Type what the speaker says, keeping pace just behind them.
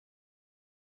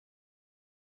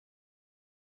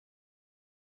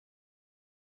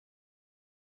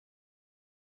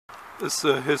This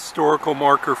is a historical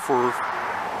marker for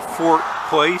Fort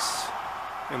Place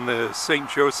and the St.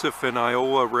 Joseph and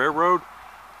Iola Railroad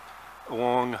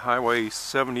along Highway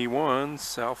 71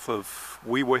 south of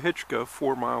Wewahitchka,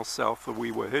 4 miles south of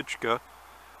Wewahitchka,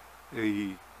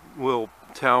 a little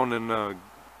town in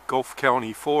Gulf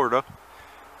County, Florida. It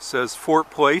says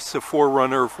Fort Place, a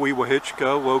forerunner of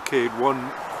Wewahitchka, located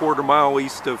 1/4 mile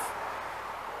east of,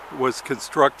 was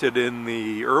constructed in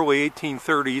the early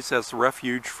 1830s as a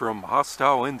refuge from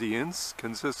hostile Indians.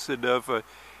 Consisted of a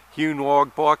hewn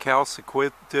log blockhouse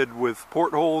equipped with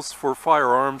portholes for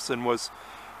firearms and was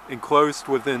enclosed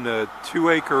within a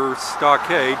 2-acre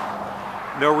stockade.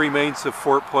 No remains of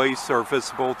Fort Place are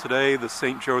visible today. The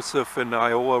St. Joseph and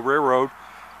Iola Railroad,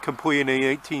 completed in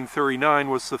 1839,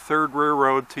 was the third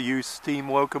railroad to use steam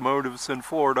locomotives in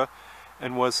Florida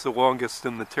and was the longest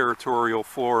in the territorial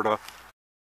Florida.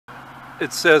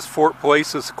 It says Fort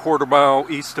Place is a 1/4 mile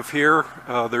east of here.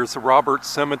 There's a Roberts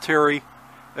Cemetery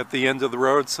at the end of the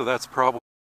road, so that's probably...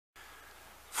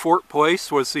 Fort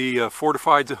Place was the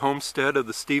fortified homestead of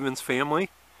the Stevens family,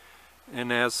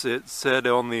 and as it said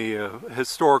on the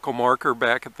historical marker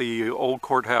back at the old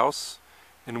courthouse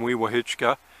in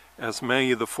Wewahitchka, as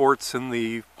many of the forts in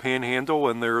the panhandle,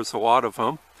 and there's a lot of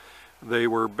them, they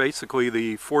were basically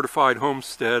the fortified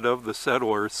homestead of the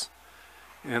settlers,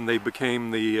 and they became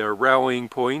the rallying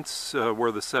points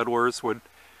where the settlers would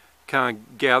kind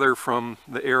of gather from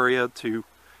the area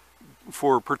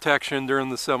for protection during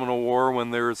the Seminole War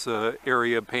when there's an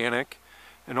area panic,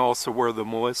 and also where the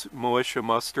militia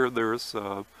mustered. There's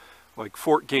like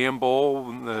Fort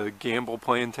Gamble, the Gamble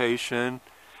Plantation,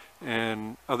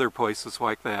 and other places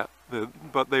like that.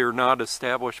 But they are not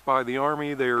established by the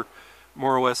Army. They're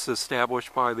more or less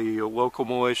established by the local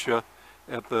militia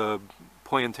at the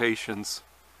plantations.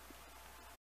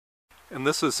 And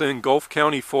this is in Gulf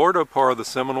County, Florida, part of the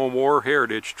Seminole War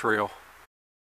Heritage Trail.